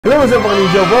Hello what's up mga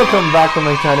ninja, welcome back to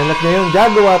my channel. At ngayon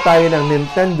gagawa tayo ng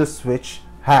Nintendo Switch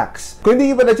Hacks. Kung hindi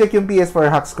nyo pa na-check yung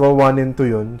Ps4 Hacks ko, 1 and 2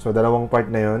 yun. So dalawang part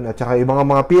na yun. At saka yung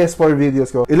mga PS4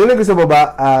 videos ko, ilalagay ko sa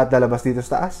baba at lalabas dito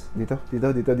sa taas. Dito.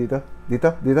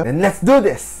 And let's do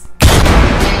this!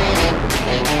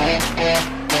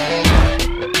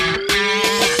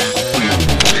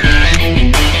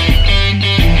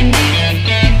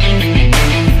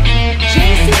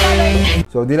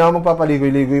 So, di na ako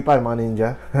magpapaligoy-ligoy pa, mga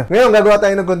ninja. Ngayon, gagawa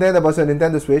tayo ng content about sa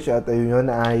Nintendo Switch at ayun yun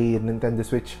ay Nintendo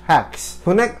Switch Hacks.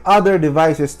 Connect other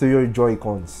devices to your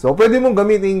Joy-Cons. So, pwede mong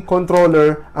gamitin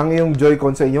controller ang iyong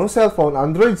Joy-Con sa inyong cellphone,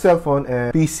 Android cellphone,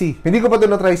 and PC. Hindi ko pa ito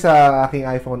na-try sa aking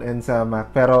iPhone and sa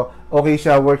Mac, pero okay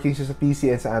siya, working siya sa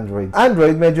PC and sa Android.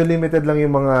 Android, medyo limited lang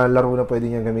yung mga laro na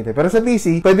pwede niyang gamitin. Pero sa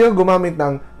PC, pwede kang gumamit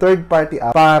ng third-party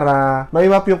app para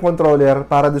may-map yung controller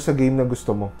para doon sa game na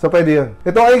gusto mo. So, pwede yun.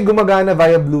 Ito ay gumagana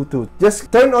via Bluetooth. Just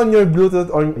turn on your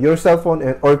Bluetooth or your cellphone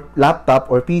or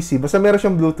laptop or PC. Basta meron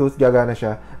siyang Bluetooth, gagana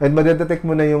siya. And madedetect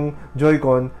mo na yung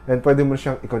Joy-Con and pwede mo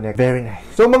siyang i-connect. Very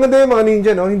nice. So, maganda yung mga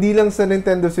ninja, no? Hindi lang sa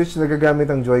Nintendo Switch nagagamit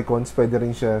ang Joy-Cons. Pwede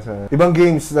rin siya sa ibang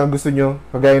games na gusto nyo.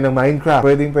 Kagaya ng Minecraft.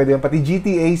 Pwede pati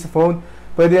GTA sa phone,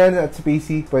 pwede yan, at sa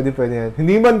PC, pwede yan.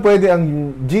 Hindi man pwede ang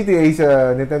GTA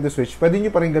sa Nintendo Switch, pwede nyo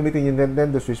pa rin gamitin yung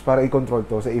Nintendo Switch para i-control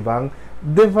to sa ibang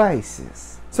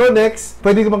devices. So next,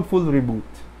 pwede ka mag full reboot.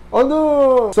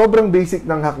 Although, sobrang basic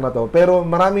ng hack na to, pero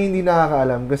marami hindi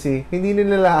nakakaalam kasi hindi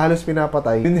nila halos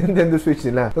pinapatay yung Nintendo Switch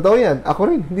nila. Totoo yan,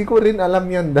 ako rin, hindi ko rin alam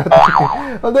yan dati.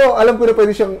 Although, alam ko na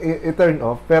pwede siyang i-turn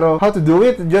off, pero how to do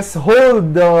it? Just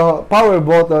hold the power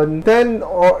button 10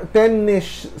 or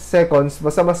 10-ish seconds,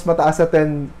 basta mas mataas sa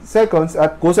 10 seconds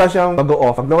at kusa siyang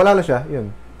mag-off. Pag nawala na siya,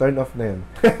 yun. Turn off na yun.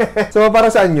 So, para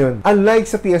saan yun? Unlike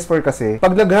sa PS4 kasi,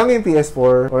 pag naghang yung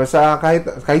PS4 or sa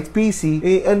kahit PC,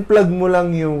 unplug mo lang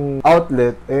yung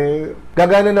outlet,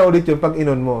 gagana na ulit yung pag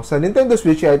inon mo. Sa Nintendo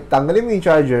Switch, kahit tanggalin mo yung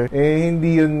charger,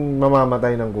 hindi yun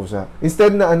mamamatay ng kusa.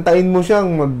 Instead na antayin mo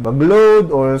siyang mag-load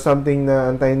or something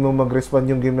na antayin mo mag-respond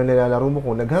yung game na nilalaro mo,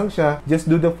 kung naghang siya, just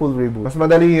do the full reboot. Mas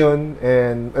madali yun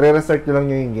and re-restart nyo lang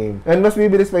nyo yung game. And mas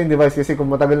bibilis pa yung device kasi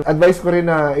kung matagal, advice ko rin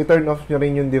na i-turn off nyo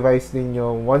rin yung device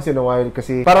ninyo once in a while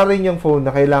kasi para rin yung phone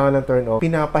na kailangan ng turn off,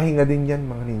 pinapahinga din yan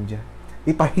mga ninja.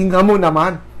 Ipahinga mo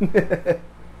naman!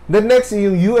 The next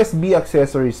yung USB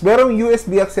accessories. Merong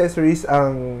USB accessories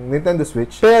ang Nintendo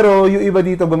Switch, pero yung iba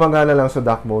dito gumagana lang sa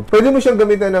dock mode. Pwede mo siyang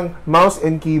gamitin ng mouse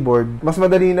and keyboard. Mas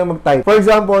madali na mag-type. For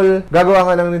example, gagawa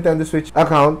ka ng Nintendo Switch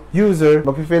account, user,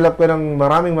 mag-fill up ka ng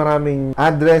maraming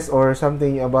address or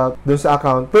something about dun sa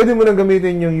account. Pwede mo nang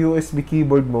gamitin yung USB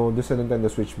keyboard mo dun sa Nintendo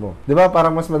Switch mo. Diba?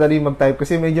 Parang mas madali mag-type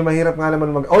kasi medyo mahirap nga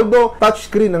naman although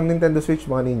touchscreen ng Nintendo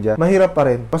Switch mga ninja, mahirap pa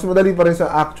rin. Mas madali pa rin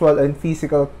sa actual and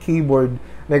physical keyboard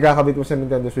na ikakabit mo sa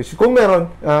Nintendo Switch. Kung meron,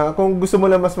 kung gusto mo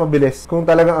lang mas mabilis, kung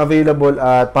talagang available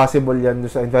at possible yan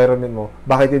sa environment mo,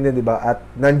 bakit yun din, diba? At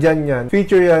nandyan yan,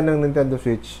 feature yan ng Nintendo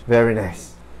Switch. Very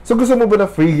nice. So, gusto mo ba na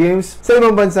free games sa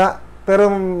ibang bansa?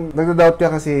 Pero nagda-doubt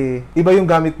ka kasi iba yung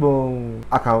gamit mong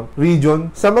account,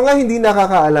 region. Sa mga hindi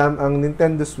nakakaalam, ang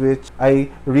Nintendo Switch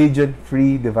ay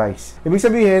region-free device. Ibig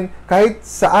sabihin, kahit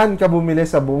saan ka bumili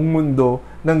sa buong mundo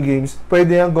ng games,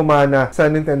 pwede yung gumana sa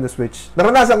Nintendo Switch.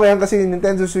 Naranasan ko yan kasi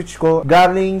Nintendo Switch ko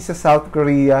galing sa South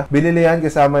Korea. Binili yan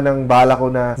kasama ng bala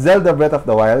ko na Zelda Breath of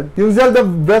the Wild. Yung Zelda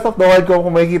Breath of the Wild ko,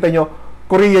 kung makikita nyo,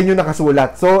 Korean yung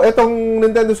nakasulat. So, etong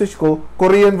Nintendo Switch ko,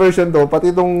 Korean version to,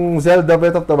 pati itong Zelda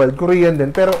Breath of the Wild, Korean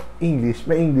din, pero English,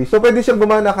 may English. So, pwede siyang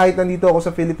gumana kahit nandito ako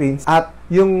sa Philippines at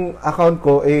yung account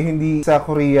ko hindi sa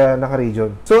Korea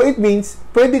naka-region. So, it means,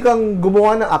 pwede kang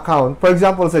gumawa ng account, for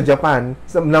example, sa Japan,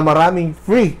 na maraming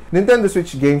free Nintendo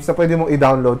Switch games na pwede mong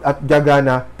i-download at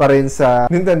gagana pa rin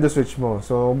sa Nintendo Switch mo.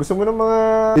 So, gusto mo ng mga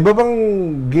iba pang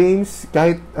games,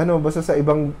 kahit basta sa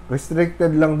ibang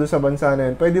restricted lang doon sa bansa na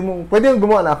yun, pwede yung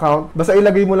gumawa ng account, basta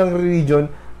ilagay mo lang region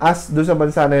as doon sa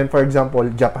bansa na yun, for example,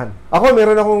 Japan. Ako,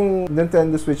 meron akong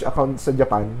Nintendo Switch account sa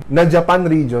Japan, na Japan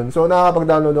region, so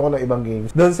nakakapag-download ako ng ibang games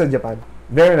doon sa Japan.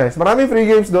 Very nice. Marami free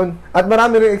games doon. At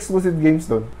marami rin exclusive games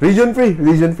doon. Region free.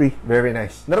 Very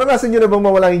nice. Naranasan nyo na bang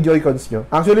mawala yung Joy-Cons nyo?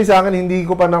 Actually, sa akin, hindi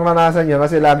ko pa naranasan yan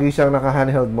kasi lagi siyang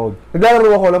naka-handheld mode.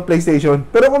 Naglalaro ako ng PlayStation.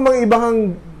 Pero kung mga iba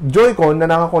kang Joy-Con na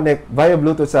nakakonect via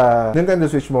Bluetooth sa Nintendo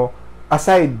Switch mo,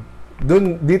 aside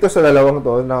dito sa dalawang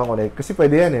to nakakonect, kasi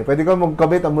pwede yan pwede kang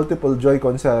magkabit ang multiple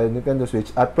Joy-Con sa Nintendo Switch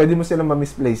at pwede mo silang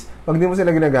ma-misplace pag di mo sila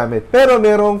ginagamit. Pero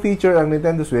merong feature ang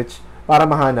Nintendo Switch para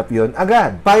mahanap yon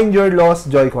agad. Find your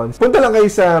lost Joy-Cons. Punta lang kayo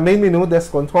sa main menu, tas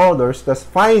controllers, tas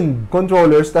find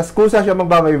controllers, tas kusa siya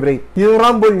magbabibrate. Yung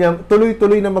rumble niya,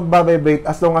 tuloy-tuloy na magbabibrate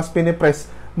as long as pinipress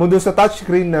mo doon sa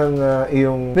touchscreen ng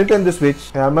iyong Nintendo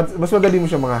Switch, kaya mas madali mo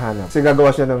siya makahanap kasi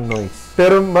gagawa siya ng noise.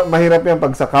 Pero mahirap yan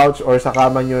pag sa couch or sa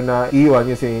kama nyo na iwan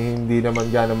kasi hindi naman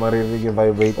gano'n maririnig yung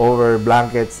vibrate over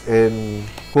blankets and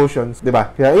cushions, di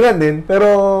ba? Kaya ilan din. Pero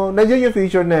nandiyan yung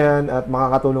feature na yan at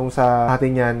makakatulong sa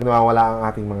atin yan nawawala ang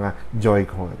ating mga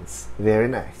Joy-Cons. Very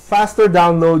nice. Faster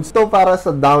downloads. Ito para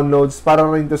sa downloads, para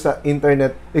rin to sa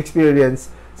internet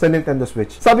experience sa Nintendo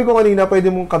Switch. Sabi ko kanina, pwede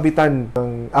mong kabitan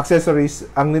ng accessories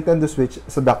ang Nintendo Switch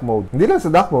sa dock mode. Hindi lang sa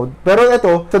dock mode, pero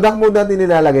ito, sa dock mode natin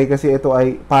nilalagay kasi ito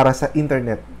ay para sa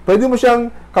internet. Pwede mo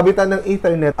siyang kabitan ng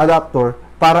Ethernet adapter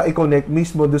para i-connect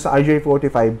mismo doon sa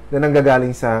RJ45 na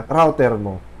nanggagaling sa router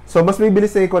mo. So, mas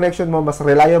bibilis na yung connection mo, mas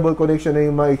reliable connection na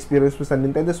yung mga experience mo sa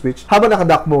Nintendo Switch habang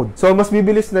naka-dock mode. So, mas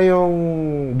bibilis na yung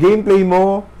gameplay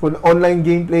mo, kung online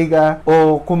gameplay ka,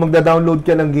 o kung magda-download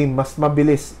ka ng game, mas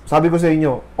mabilis. Sabi ko sa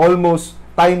inyo, almost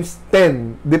times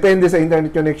 10, depende sa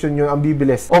internet connection nyo, ang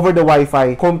bibilis over the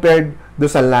Wi-Fi compared do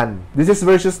sa LAN. This is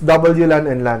versus WLAN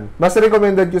and LAN. Mas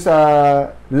recommended ko sa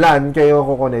LAN kayo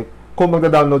ko-connect kung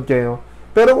magda-download kayo.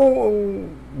 Pero kung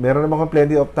meron naman kang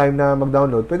plenty of time na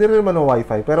mag-download, pwede rin naman ng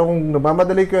Wi-Fi. Pero kung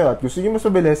nagmamadali kayo at gusto nyo mas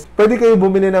mabilis, pwede kayo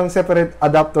bumili ng separate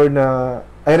adapter na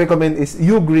I recommend is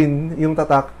U-Green, yung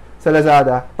tatak sa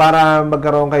Lazada, para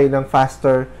magkaroon kayo ng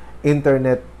faster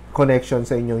internet connection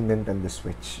sa inyong Nintendo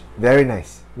Switch. Very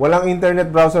nice. Walang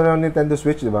internet browser ng Nintendo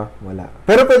Switch, di ba? Wala.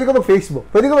 Pero pwede ka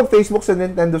mag-Facebook. Pwede ka mag-Facebook sa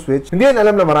Nintendo Switch. Hindi yan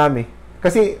alam na marami.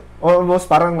 Kasi almost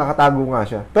parang nakatago nga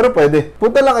siya. Pero pwede.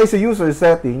 Punta lang kayo sa user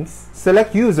settings,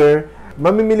 select user,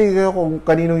 mamimili kayo kung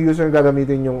kaninong user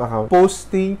gagamitin yung account.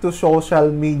 Posting to social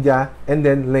media and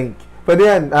then link. Pwede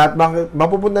yan. At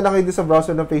mapupunta na kayo sa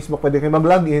browser ng Facebook. Pwede kayo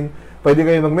mag-login, pwede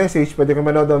kayo mag-message, pwede kayo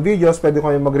manood ng videos, pwede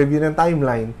kayo mag-review ng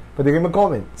timeline, pwede kayo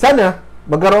mag-comment. Sana,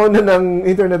 magkaroon na ng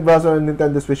internet browser ng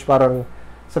Nintendo Switch parang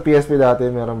sa PSP dati,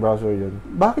 merong browser yun.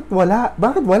 Bakit wala?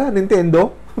 Bakit wala?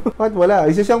 Nintendo? Bakit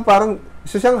wala? Isa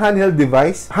siyang handheld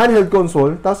device, handheld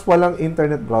console, tapos walang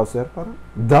internet browser. Parang,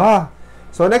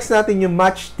 So, next natin yung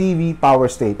Match TV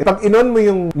Power State. Pag in-on mo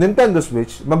yung Nintendo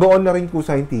Switch, mag-on na rin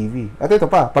kusa yung TV. At ito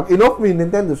pa, pag in-off mo yung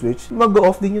Nintendo Switch,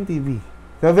 mag-off din yung TV.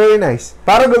 So, very nice.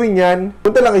 Para gawin yan,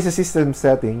 punta lang kayo sa System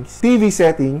Settings, TV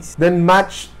Settings, then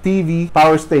Match TV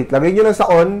Power State. Lagay nyo lang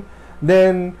sa on,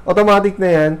 then automatic na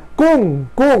yan kung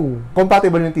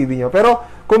compatible yung TV nyo. Pero,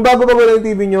 kung bago yung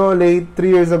TV nyo, late,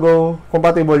 3 years ago,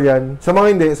 compatible yan. Sa mga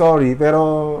hindi, sorry, pero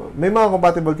may mga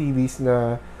compatible TVs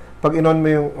na pag in-on mo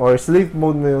yung, or sleep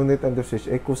mode mo yung Nintendo Switch,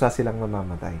 kusa silang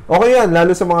mamamatay. Okay yan,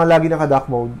 lalo sa mga lagi naka-dock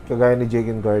mode, kagaya ni Jake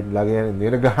and Guard, lagi yan, hindi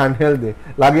nag-handheld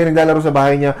Lagi yan naglalaro sa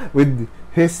bahay niya with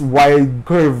his wide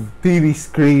curve TV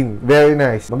screen. Very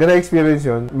nice. Maganda experience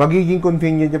yun. Magiging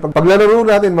convenient yung paglalaro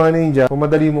natin mga ninja, kung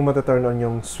madali mo mataturn on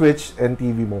yung Switch and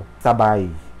TV mo. Sabay.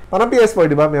 Parang PS4,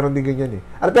 di ba? Meron din ganyan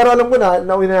Pero alam ko na,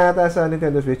 nauwi na yata sa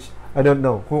Nintendo Switch. I don't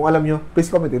know. Kung alam nyo, please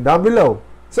comment it down below.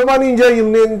 So mga ninja,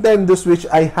 yung Nintendo Switch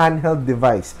ay handheld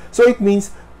device. So it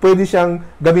means, pwede siyang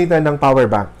gamitan ng power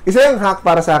bank. Isa yung hack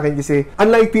para sa akin kasi,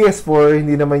 unlike PS4,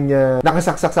 hindi naman niya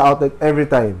nakasaksak sa outlet every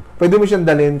time. Pwede mo siyang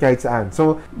dalhin kahit saan.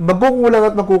 So, magkukulang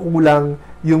at magkukulang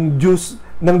yung juice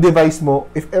ng device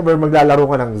mo if ever maglalaro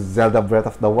ka ng Zelda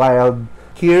Breath of the Wild,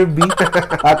 Kirby,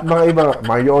 at mga iba,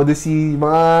 Mario Odyssey,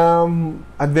 mga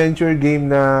adventure game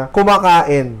na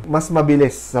kumakain, mas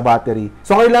mabilis sa battery.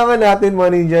 So, kailangan natin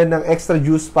mga ninja ng extra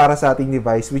juice para sa ating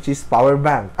device, which is power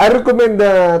bank. I recommend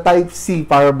the Type-C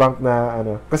power bank na,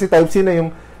 kasi Type-C na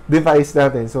yung device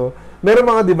natin. So, meron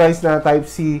mga device na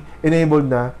Type-C enabled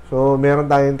na. So, meron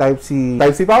tayong Type-C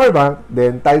power bank,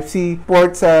 then Type-C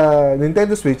port sa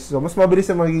Nintendo Switch. So, mas mabilis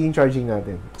na magiging charging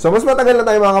natin. So, mas matagal na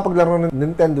tayo makakapaglaro ng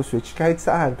Nintendo Switch kahit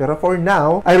saan. Pero for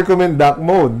now, I recommend dock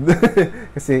mode.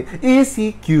 Kasi,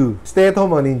 ECQ. Stay at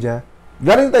home, mga ninja.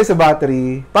 Galing tayo sa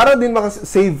battery, para din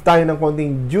makasave tayo ng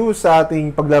konting juice sa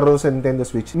ating paglaro sa Nintendo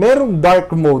Switch. Merong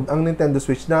dark mode ang Nintendo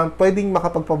Switch na pwedeng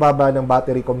makapagpababa ng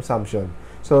battery consumption.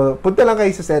 So, punta lang kayo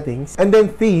sa settings, and then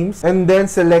themes, and then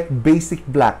select basic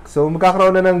black. So,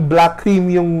 magkakaroon na ng black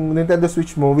theme yung Nintendo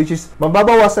Switch mo, which is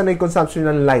mababawasan na yung consumption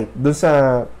ng light dun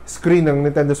sa screen ng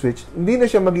Nintendo Switch. Hindi na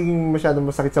siya magiging masyadong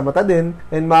masakit sa mata din,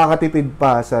 and makakatipid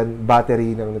pa sa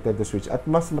battery ng Nintendo Switch. At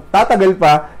mas tatagal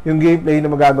pa yung gameplay na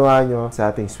magagawa nyo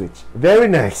sa ating Switch. Very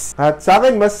nice. At sa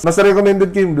akin, mas recommended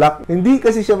ko yung black. Hindi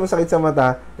kasi siya masakit sa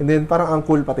mata, and then parang ang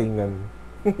cool patingnan.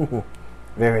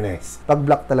 Very nice. Pag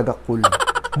black talaga cool.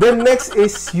 Then next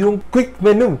is yung quick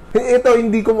menu. Ito,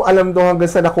 hindi ko alam to hanggang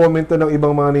sa na-comment to ng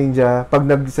ibang mga ninja. Pag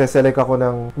nag-select ako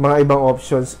ng mga ibang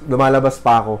options, lumalabas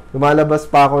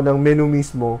pa ako ng menu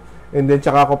mismo And then,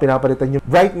 tsaka ako pinapalitan yung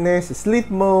brightness,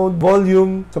 sleep mode,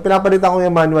 volume. So, pinapalitan ko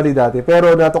yung manually dati.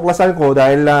 Pero, natuklasan ko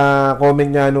dahil comment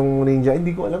niya nung ninja.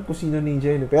 Hindi ko alam kung sino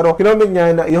ninja yun. Pero, kinoment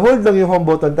niya na i-hold lang yung home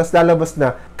button, tapos lalabas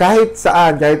na kahit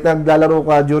saan, kahit naglalaro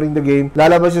ka during the game,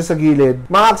 lalabas siya sa gilid,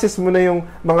 ma-access mo na yung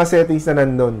mga settings na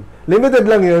nandun. Limited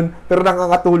lang yun, pero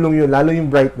nakakatulong yun, lalo yung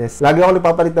brightness. Lagi ako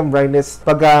nagpapalit ng brightness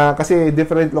kasi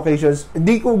different locations.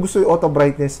 Hindi ko gusto yung auto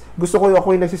brightness. Gusto ko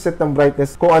ako yung nagsiset ng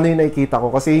brightness kung ano yung nakikita ko.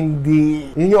 Kasi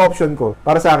yun yung option ko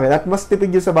para sa akin. At mas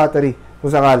tipid yun sa battery kung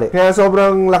sakali. Kaya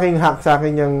sobrang laking hack sa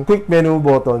akin yung quick menu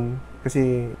button.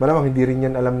 Kasi malamang hindi rin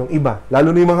yan alam ng iba. Lalo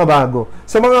na yung mga bago.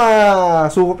 Sa mga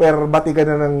super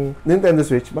batikan na ng Nintendo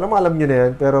Switch, malamang alam nyo na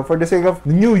yan. Pero for the sake of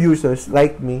new users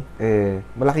like me,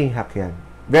 malaking hack yan.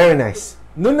 Very nice.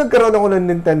 Nung nagkaroon ako ng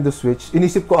Nintendo Switch,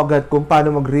 inisip ko agad kung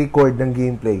paano mag-record ng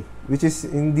gameplay. Which is,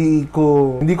 hindi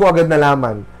ko agad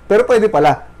nalaman. Pero pwede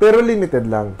pala. Pero limited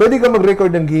lang. Pwede ka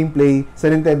mag-record ng gameplay sa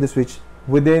Nintendo Switch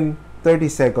within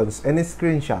 30 seconds and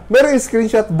screenshot. Meron yung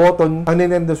screenshot button ang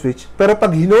Nintendo Switch, pero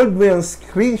pag hinold mo yung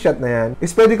screenshot na yan,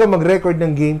 is pwede ka mag-record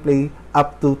ng gameplay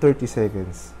up to 30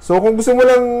 seconds. So, kung gusto mo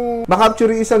lang makapture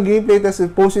yung isang gameplay tapos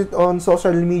post it on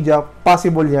social media,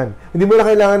 possible yan. Hindi mo na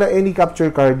kailangan ng any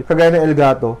capture card, kagaya ng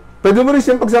Elgato. Pwede mo rin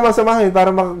siyang pagsama-samahin para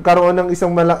magkaroon ng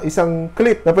isang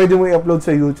clip na pwede mo i-upload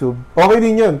sa YouTube. Okay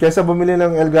din yun, kaysa bumili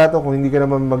ng Elgato kung hindi ka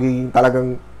naman magiging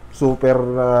talagang super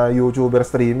YouTuber,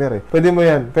 streamer eh. Pwede mo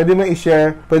yan. Pwede mo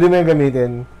i-share. Pwede mo yan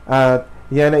gamitin. At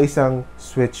yan ay isang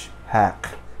Switch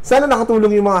hack. Sana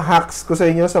nakatulong yung mga hacks ko sa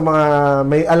inyo, sa mga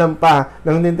may alam pa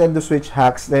ng Nintendo Switch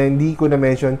hacks na hindi ko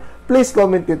na-mention. Please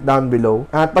comment it down below.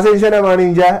 At pasensya na mga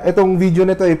ninja, itong video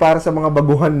na ito ay para sa mga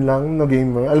baguhan lang na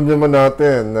gamer. Alam naman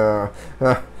natin na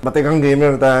matikang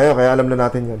gamer tayo, kaya alam na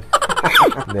natin yan.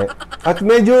 At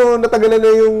medyo natagalan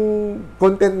na yung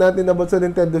content natin about sa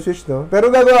Nintendo Switch, no?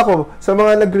 Pero gagawa ko sa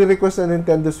mga nagre-request na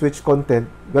Nintendo Switch content,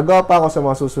 gagawa pa ako sa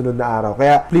mga susunod na araw.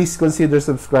 Kaya please consider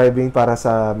subscribing para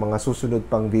sa mga susunod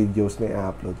pang videos na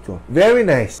i-upload ko. Very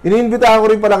nice. Iniimbita ko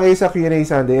rin pala kayo sa Q&A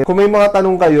Sunday. Kung may mga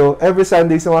tanong kayo, every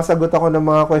Sunday sumasagot ako ng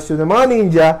mga question ng mga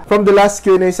ninja from the last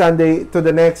Q&A Sunday to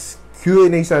the next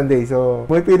Q&A Sunday. So,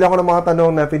 pumipila ko ng mga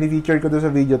tanong na pinifeature ko doon sa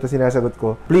video at sinasagot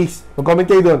ko. Please, mag-comment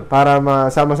kayo doon para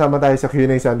masama-sama tayo sa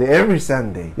Q&A Sunday every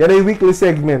Sunday. Yan ay weekly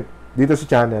segment dito sa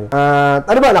channel. At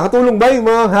ano ba, nakatulong ba yung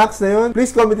mga hacks na yun? Please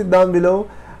comment it down below.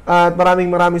 At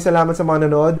maraming salamat sa mga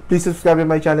nanood. Please subscribe to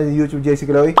my channel on YouTube,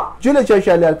 jccaloy. Julia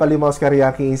Charshali Alpalimaus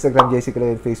Kariaki, Instagram,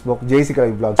 jccaloy, and Facebook,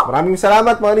 jccaloy Vlogs. Maraming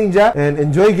salamat mga ninja. And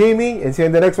enjoy gaming. And see you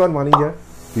in the next one mga ninja.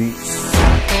 Peace.